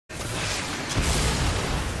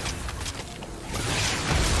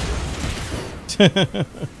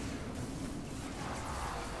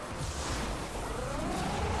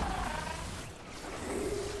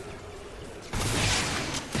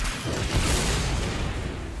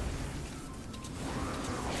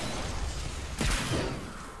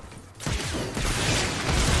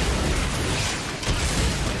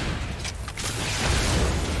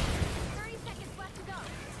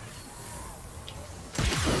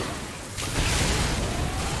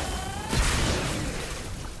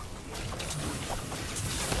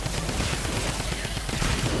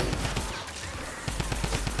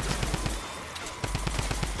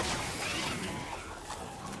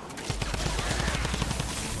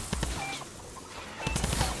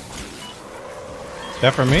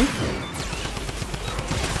That for me?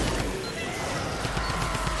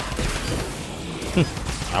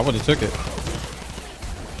 I would have took it.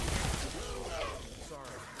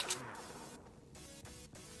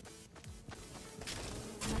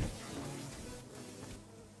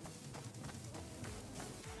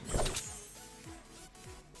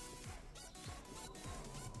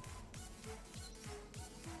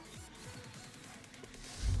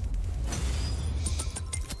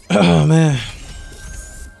 Oh man.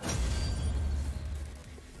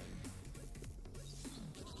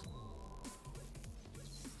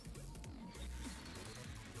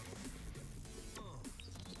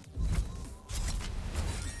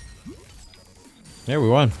 Yeah, we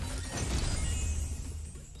won.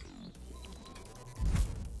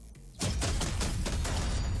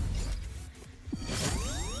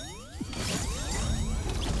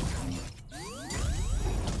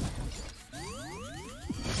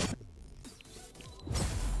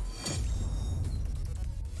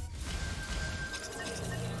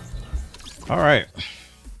 All right.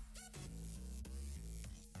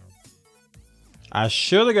 I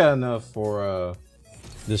should have got enough for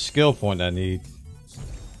the skill point I need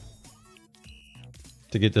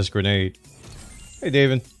to get this grenade. Hey,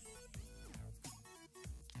 David.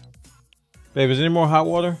 Babe, is there any more hot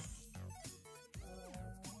water?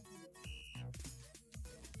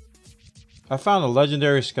 I found a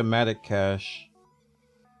legendary schematic cache.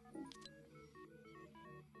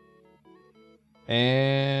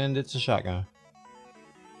 And it's a shotgun.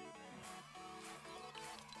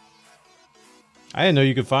 I didn't know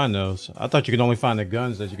you could find those. I thought you could only find the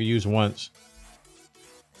guns that you could use once.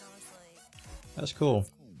 That's cool.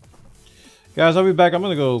 Guys, I'll be back. I'm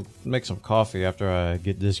gonna go make some coffee after I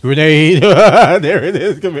get this grenade. There it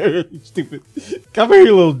is. Come here, you stupid. Come here,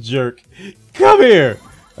 you little jerk. Come here.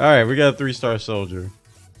 Alright, we got a 3-star soldier.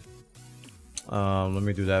 Let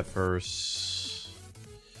me do that first.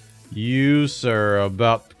 You, sir, are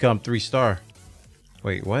about to become 3-star.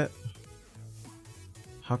 Wait, what?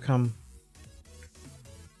 How come?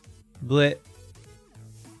 But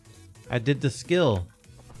I did the skill.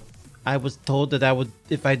 I was told that I would,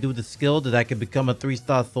 if I do the skill, that I could become a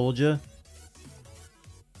 3-star soldier.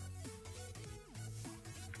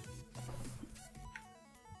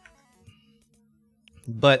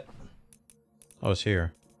 But I was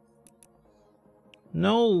here.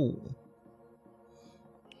 No.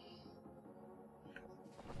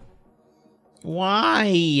 Why?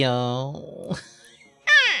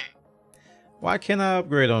 Why can't I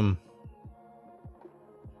upgrade them?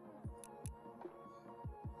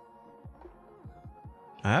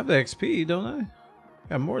 I have the XP, don't I?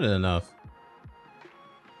 Got more than enough.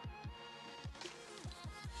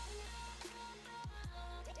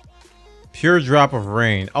 Pure drop of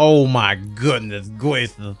rain. Oh my goodness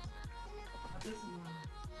gracious.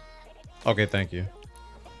 Okay, thank you.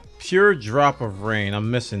 Pure drop of rain.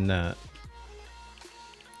 I'm missing that.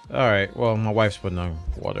 Alright, well, my wife's putting on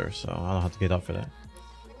water, so I don't have to get up for that.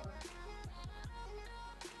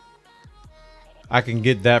 I can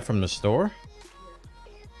get that from the store?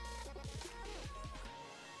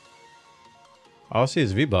 All I see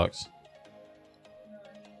is V-Bucks.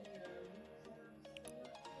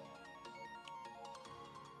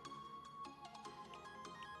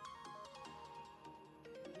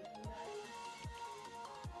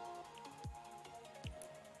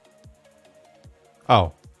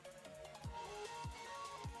 Oh.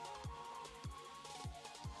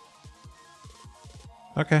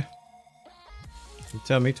 Okay. You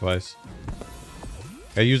tell me twice.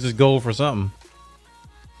 I use this gold for something.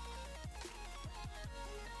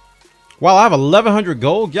 Wow, I have 1,100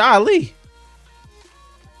 gold? Golly.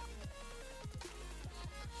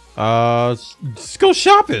 Let's go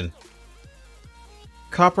shopping.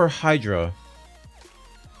 Copper Hydra.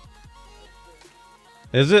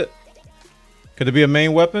 Is it? Could it be a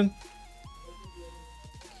main weapon?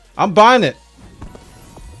 I'm buying it.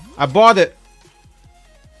 I bought it.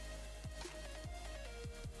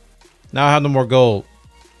 Now I have no more gold.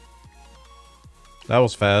 That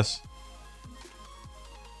was fast.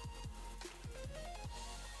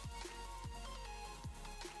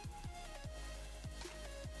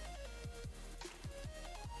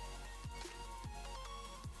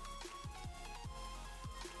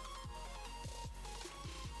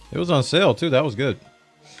 It was on sale too. That was good.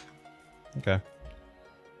 Okay.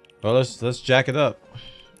 Well, let's jack it up.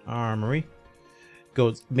 Armory.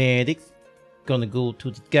 Cosmetics. Gonna go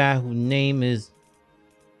to the guy whose name is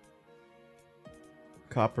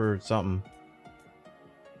Copper something.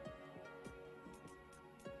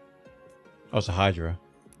 Oh, it's a Hydra.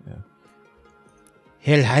 Yeah.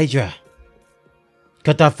 Hell Hydra.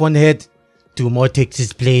 Cut off one head. 2 more takes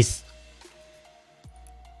his place.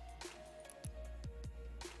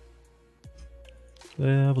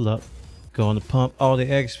 Level up. Gonna pump all the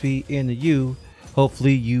XP into you.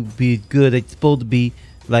 Hopefully you be good as you're supposed to be,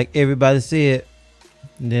 like everybody said.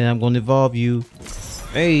 And then I'm gonna evolve you.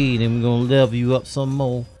 Hey, then we're gonna level you up some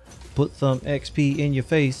more. Put some XP in your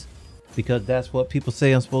face, because that's what people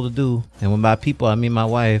say I'm supposed to do. And when by people, I mean my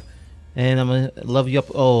wife. And I'm gonna level you up.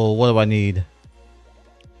 Oh, what do I need?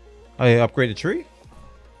 I upgrade the tree?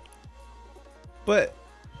 But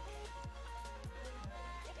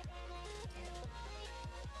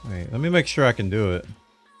wait, let me make sure I can do it.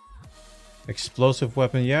 Explosive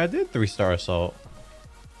weapon. Yeah, I did 3-star assault.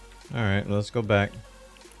 Alright, let's go back.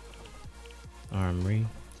 Armory.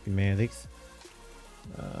 Schematics.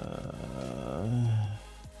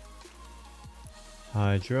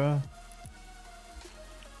 Hydra.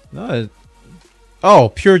 No. Oh,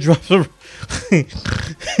 pure drops of. Wait,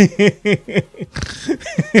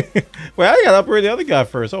 I gotta upgrade the other guy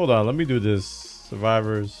first. Hold on, let me do this.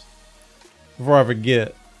 Survivors. Before I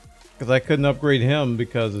forget. Because I couldn't upgrade him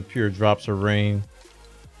because of pure drops of rain.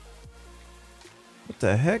 What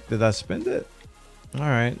the heck? Did I spend it?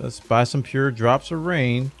 Alright, let's buy some pure drops of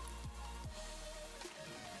rain.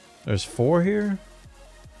 There's 4 here.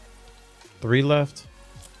 3 left.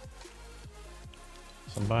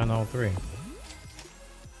 So I'm buying all 3.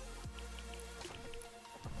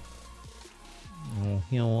 Go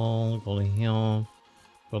to him.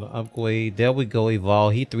 Go to upgrade. There we go,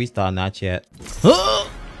 evolve. He 3-star, not yet.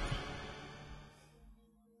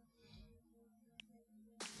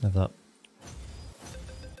 Level up.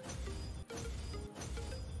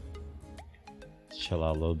 Chill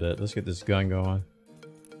out a little bit. Let's get this gun going.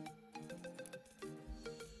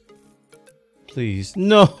 Please.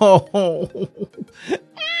 No!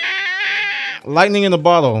 Lightning in the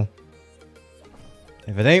bottle.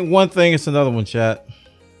 If it ain't one thing, it's another one, chat.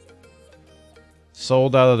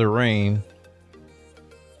 Sold out of the rain.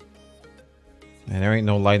 And there ain't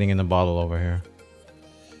no lightning in the bottle over here.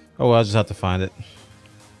 Oh, well, I'll just have to find it.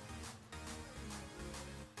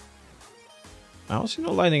 I don't see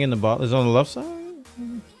no lightning in the bottle. Is it on the left side?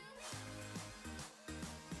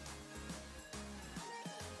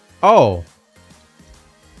 Oh.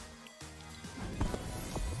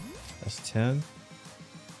 That's 10.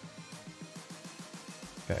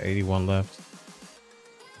 Got 81 left.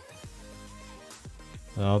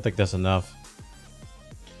 I don't think that's enough.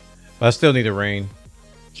 But I still need a rain.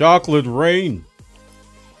 Chocolate rain.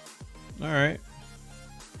 Alright.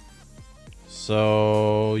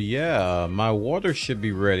 So, yeah. My water should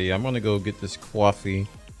be ready. I'm going to go get this coffee.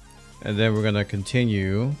 And then we're going to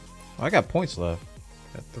continue. Oh, I got points left.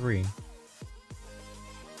 Got 3.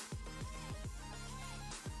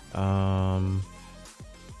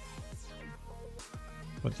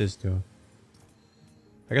 What this do?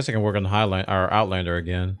 I guess I can work on the Highland or Outlander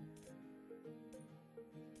again.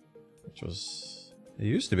 Which was, it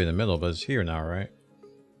used to be in the middle, but it's here now, right?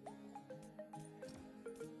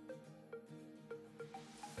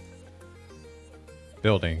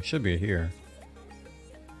 Building should be here.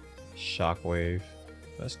 Shockwave,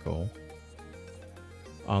 that's cool.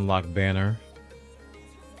 Unlock banner.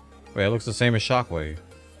 Wait, it looks the same as Shockwave.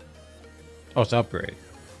 Oh, it's an upgrade.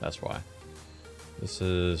 That's why. This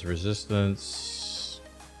is resistance.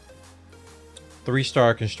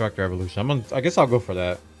 3-star constructor evolution. I guess I'll go for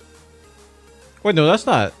that. Wait, no, that's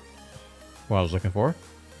not what I was looking for.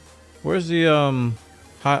 Where's the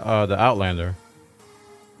the Outlander?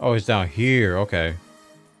 Oh, it's down here. Okay.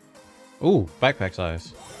 Ooh, backpack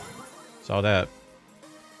size. Saw that.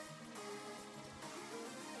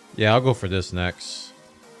 Yeah, I'll go for this next.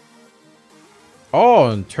 Oh,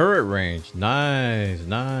 and turret range. Nice,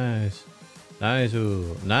 nice. Nice,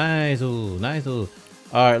 ooh, nice, ooh, nice, ooh.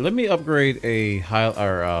 All right, let me upgrade a high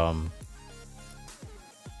or I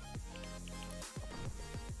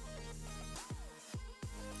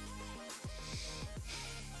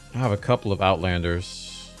have a couple of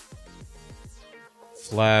Outlanders.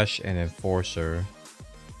 Slash and Enforcer.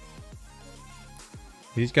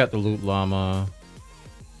 He's got the Loot Llama.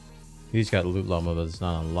 He's got the Loot Llama, but it's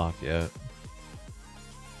not unlocked yet.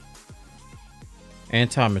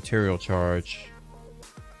 Anti-material charge.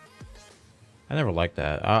 I never liked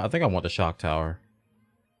that. I think I want the Shock Tower.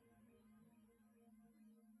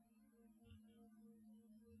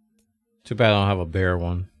 Too bad I don't have a bear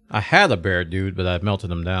one. I had a bear dude, but I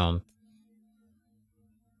melted him down.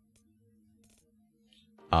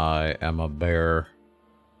 I am a bear.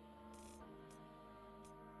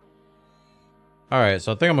 Alright,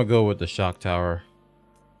 so I think I'm gonna go with the Shock Tower.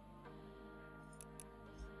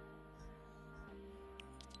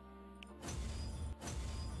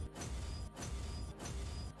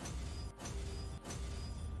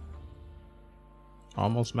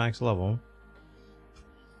 Almost max level.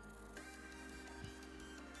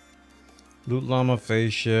 Loot Llama,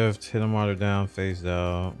 phase shift, hit him while they're down, phased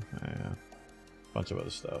out. Yeah. Bunch of other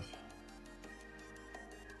stuff.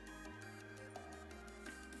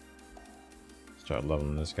 Start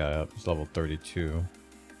leveling this guy up. He's level 32.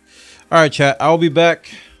 Alright, chat. I'll be back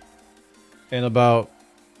in about...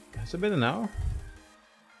 Has it been an hour?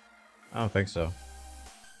 I don't think so.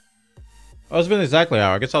 Oh, it's been exactly an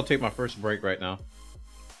hour. I guess I'll take my first break right now.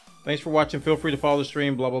 Thanks for watching. Feel free to follow the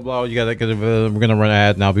stream. Blah, blah, blah. You got that because we're going to run an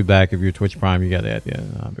ad and I'll be back. If you're Twitch Prime, you got that. Yeah,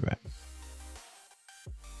 I'll be back.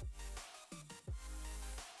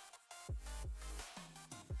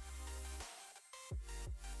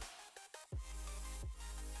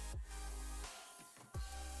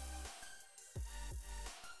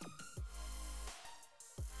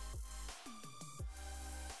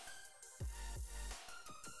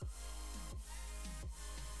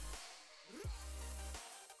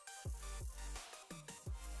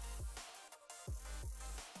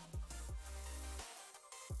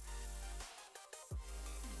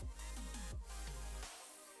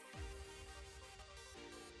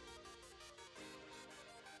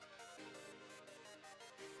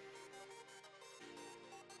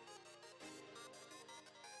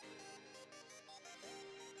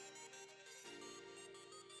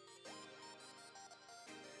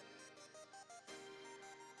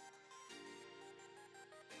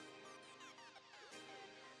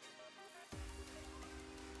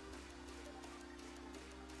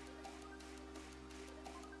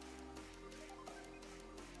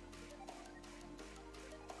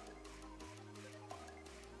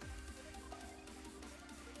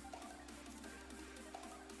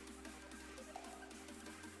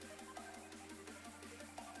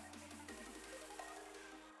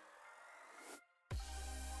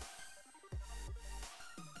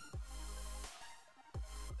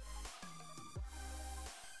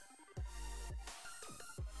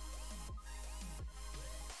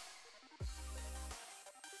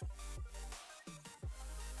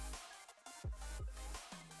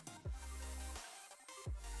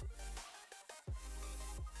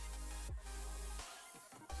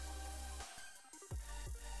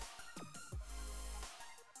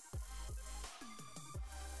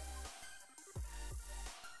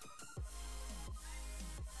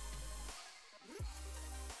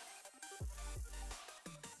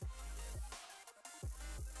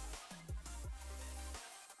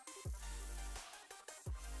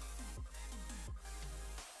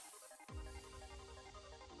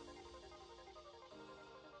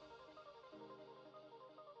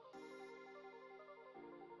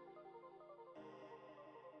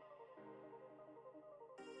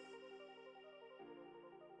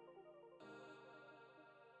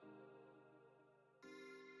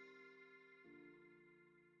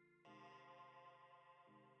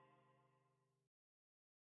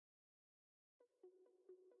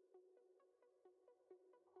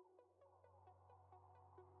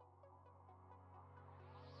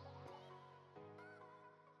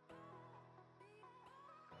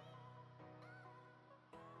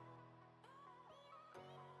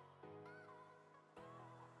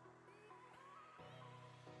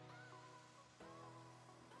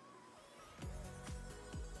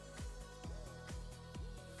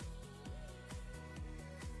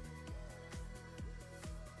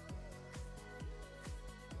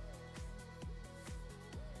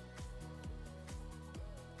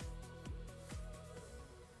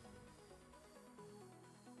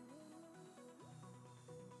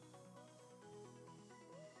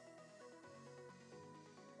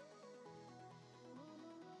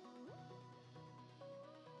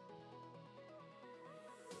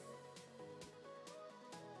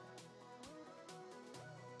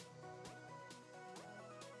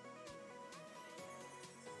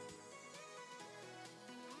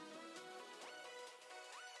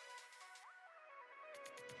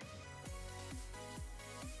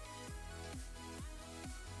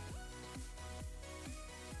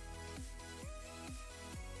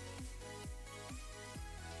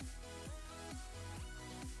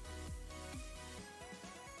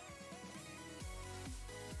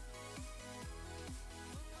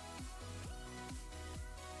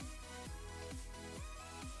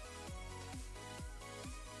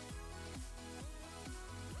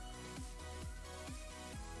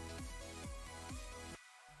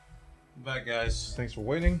 Bye, guys. Thanks for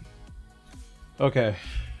waiting. Okay.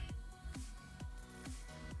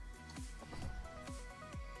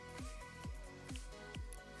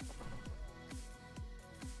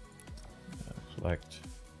 Select.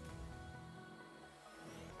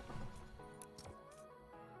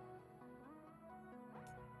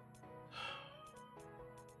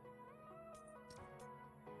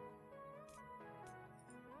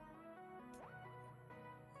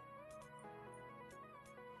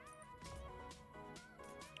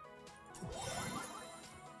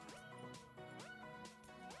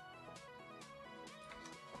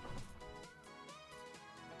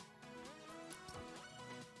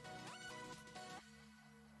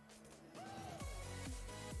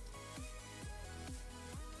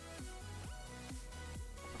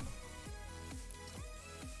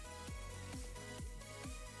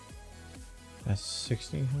 That's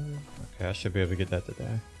 1,600. Okay, I should be able to get that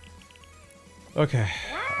today. Okay.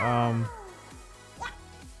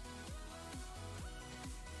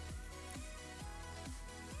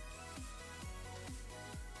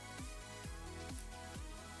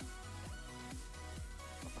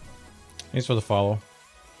 Thanks for the follow.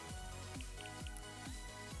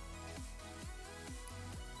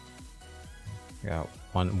 Got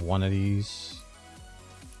one of these.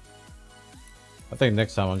 I think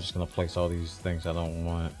next time I'm just gonna place all these things I don't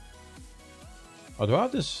want. Oh, do I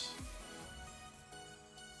have this?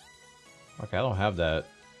 Okay, I don't have that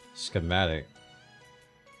schematic.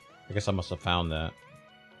 I guess I must have found that.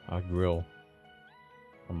 A grill.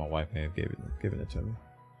 Or my wife may have given it to me.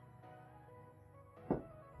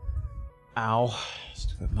 Ow.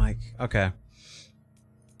 Stupid mic. Okay.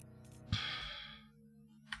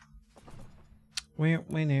 We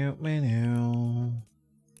knew.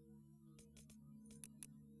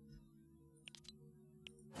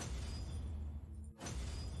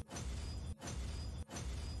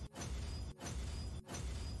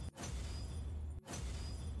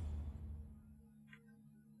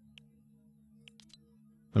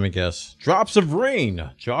 Let me guess. Drops of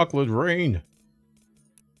rain. Chocolate rain.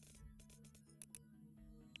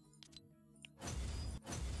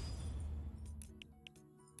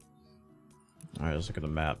 Alright, let's look at the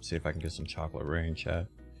map. See if I can get some chocolate rain, chat.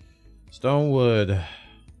 Stonewood.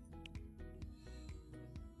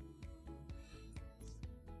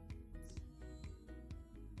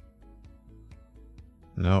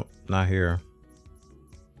 Nope, not here.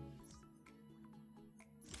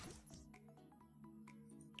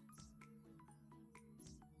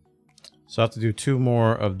 So I have to do 2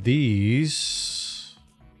 more of these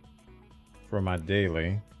for my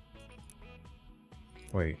daily.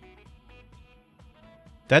 Wait.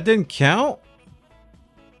 That didn't count?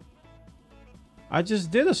 I just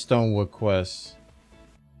did a Stonewood quest.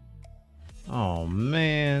 Oh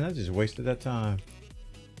man, I just wasted that time.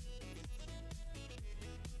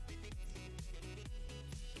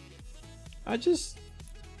 I just...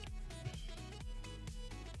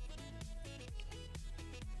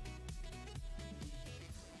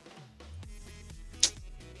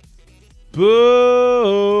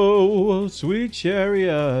 Boo! Sweet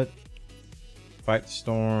chariot. Fight the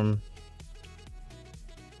storm.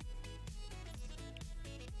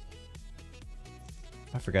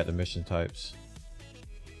 I forgot the mission types.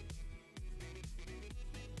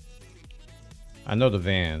 I know the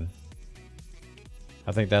van.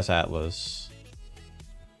 I think that's Atlas.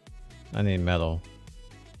 I need metal.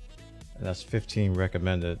 And that's 15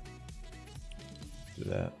 recommended. Do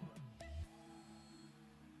that.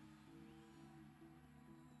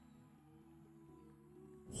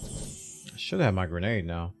 Should have my grenade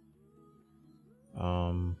now.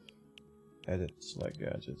 Edit, select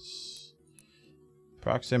gadgets.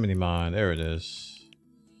 Proximity mine, there it is.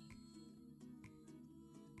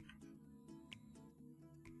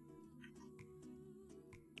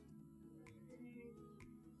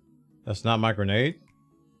 That's not my grenade?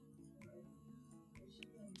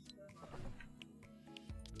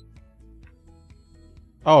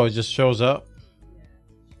 Oh, it just shows up?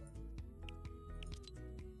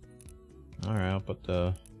 All right, I'll put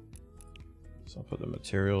the. So I'll put the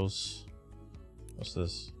materials. What's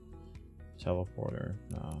this? Teleporter.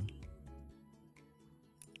 No.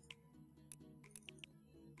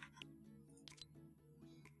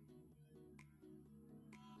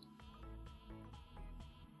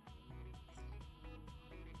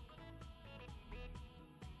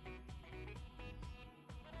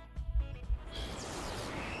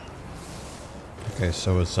 Okay,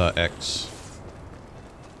 so it's X.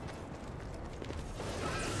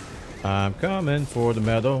 I'm coming for the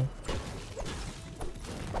metal.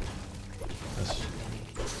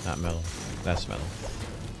 That's not metal. That's metal.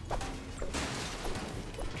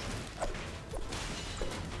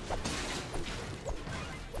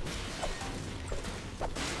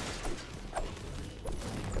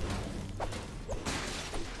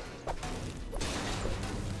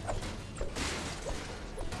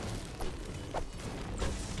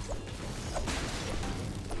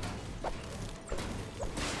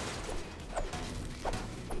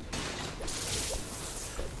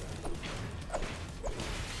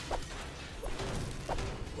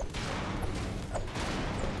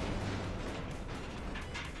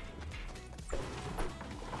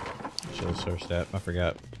 go search that. I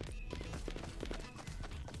forgot.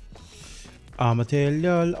 I'ma tell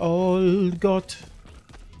y'all all got.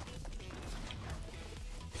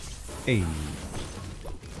 Hey.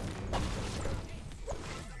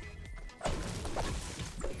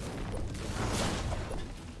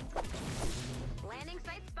 Landing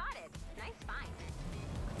site spotted. Nice find.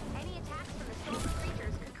 Any attacks from the stronger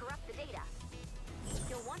creatures could corrupt the data.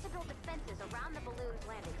 You'll want to build defenses around the balloon's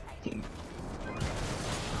landing site.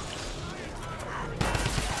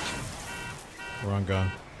 Wrong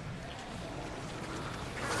gun.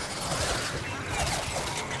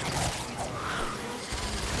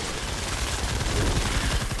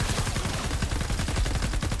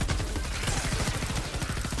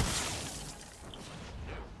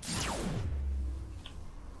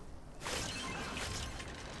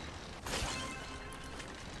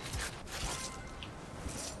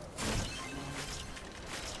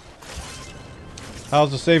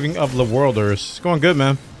 How's the saving of the worlders? It's going good,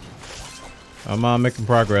 man. I'm making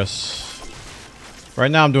progress. Right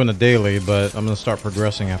now I'm doing a daily, but I'm gonna start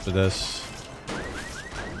progressing after this.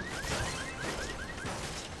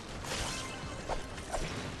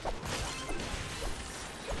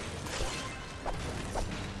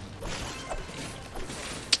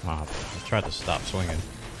 Ah, I tried to stop swinging.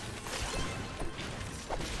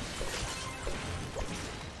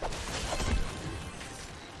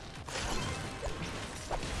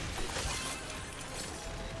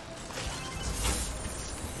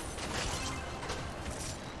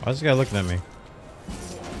 Why is this guy looking at me?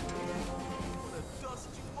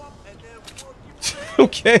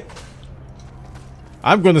 Okay.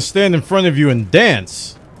 I'm gonna stand in front of you and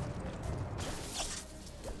dance.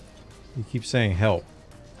 He keeps saying help.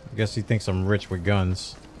 I guess he thinks I'm rich with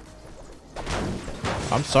guns.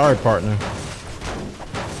 I'm sorry, partner.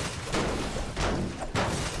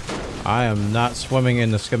 I am not swimming in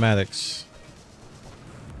the schematics.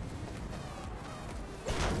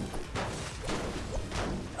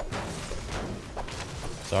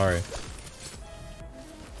 Sorry.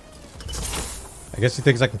 I guess he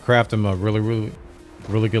thinks I can craft him a really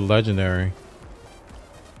good legendary.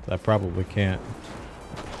 I probably can't.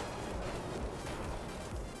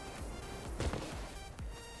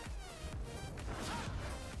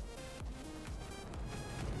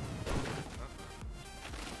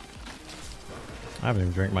 I haven't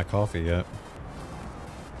even drank my coffee yet.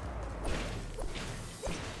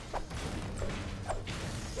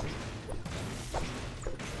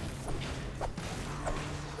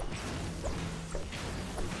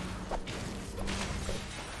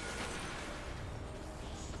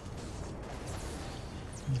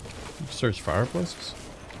 Search fireplaces?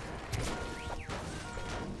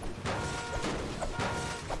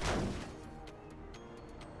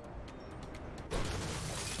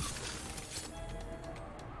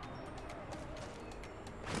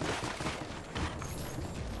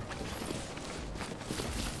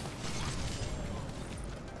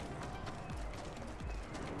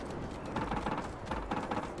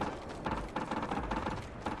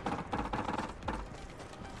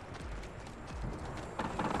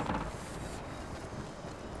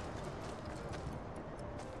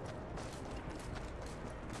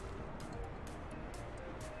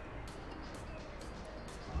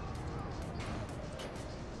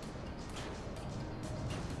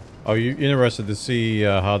 Are you interested to see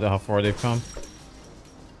how far they've come?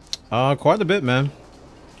 Quite a bit, man.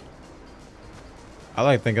 I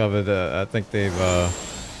like to think of it. I think they've.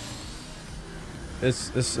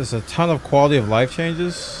 It's a ton of quality of life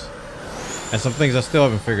changes, and some things I still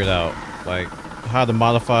haven't figured out, like how to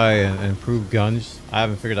modify and improve guns. I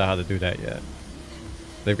haven't figured out how to do that yet.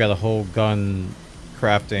 They've got a whole gun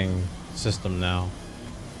crafting system now,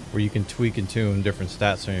 where you can tweak and tune different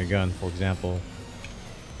stats on your gun. For example.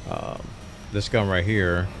 This gun right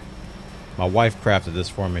here, my wife crafted this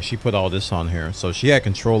for me. She put all this on here, so she had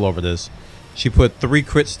control over this. She put 3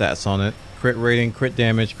 crit stats on it: crit rating, crit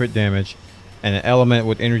damage, and an element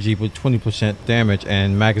with energy with 20% damage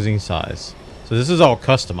and magazine size. So this is all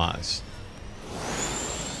customized,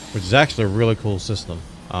 which is actually a really cool system.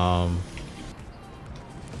 But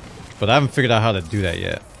I haven't figured out how to do that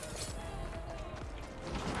yet,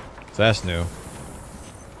 so that's new.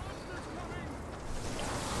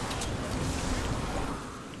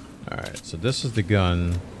 Alright, so this is the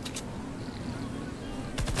gun.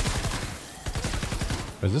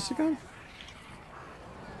 Is this the gun?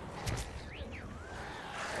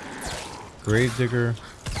 Grave digger.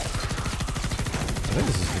 I think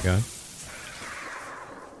this is the gun.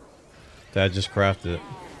 Dad just crafted it.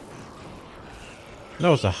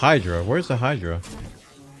 No, it's a Hydra. Where's the Hydra?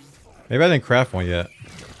 Maybe I didn't craft one yet.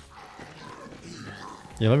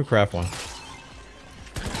 Yeah, let me craft one.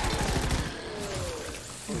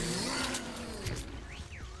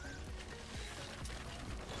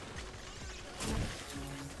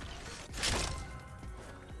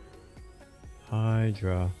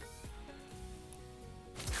 Hydra.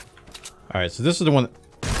 Alright, so this is the one.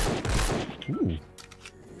 Ooh.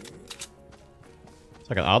 It's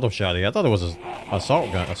like an auto shotty. I thought it was an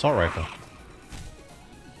assault gun, assault rifle.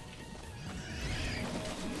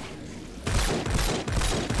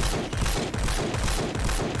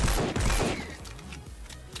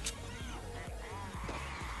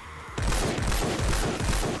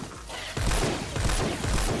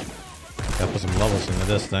 Gotta put some levels into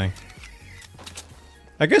this thing.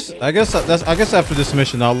 I guess after this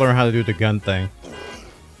mission I'll learn how to do the gun thing.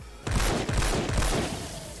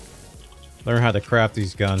 Learn how to craft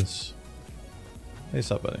these guns. Hey, what's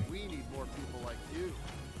up, buddy? We need more people like you.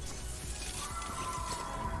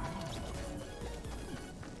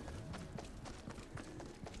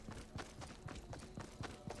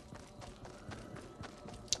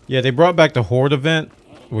 Yeah, they brought back the Horde event,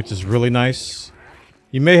 which is really nice.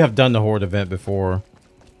 You may have done the Horde event before,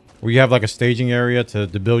 where you have like a staging area to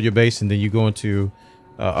build your base, and then you go into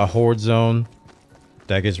a Horde zone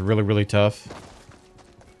that gets really, really tough.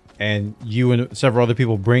 And you and several other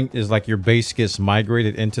people like your base gets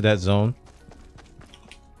migrated into that zone.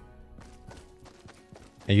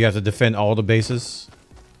 And you have to defend all the bases.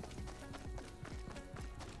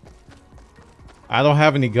 I don't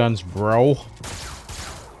have any guns, bro.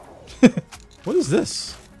 What is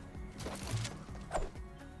this?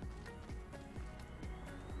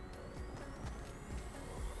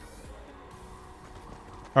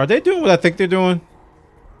 Are they doing what I think they're doing?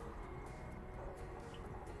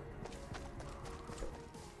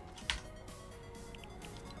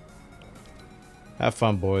 Have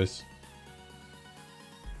fun, boys.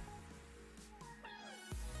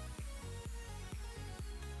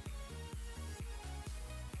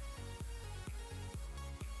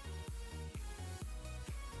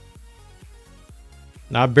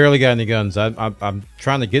 Now, I barely got any guns. I'm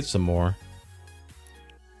trying to get some more.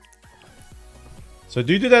 So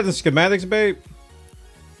do you do that in the schematics, babe?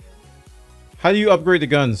 How do you upgrade the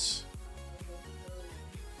guns?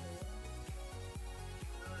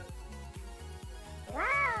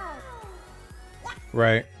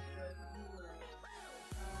 Right.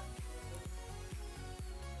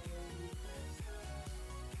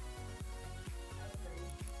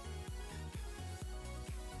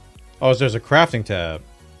 Oh, so there's a crafting tab.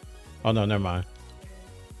 Oh, no, never mind.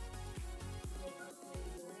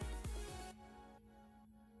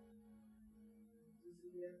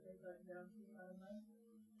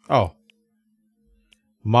 Oh.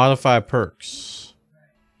 Modify perks.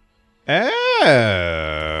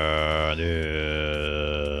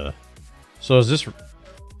 So is this...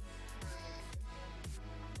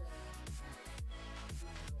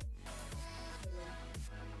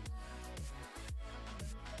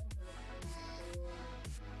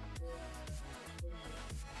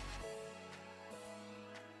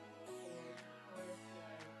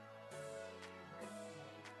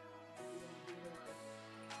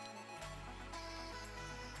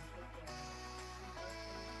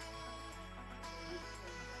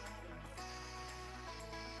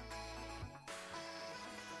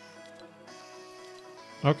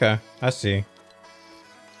 Okay, I see.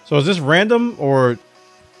 So is this random, or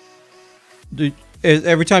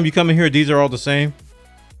every time you come in here, these are all the same?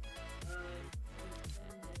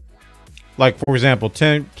 Like, for example,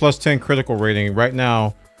 10 plus 10 critical rating. Right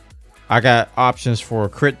now, I got options for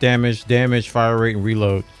crit damage, fire rate, and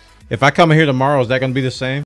reload. If I come in here tomorrow, is that going to be the same?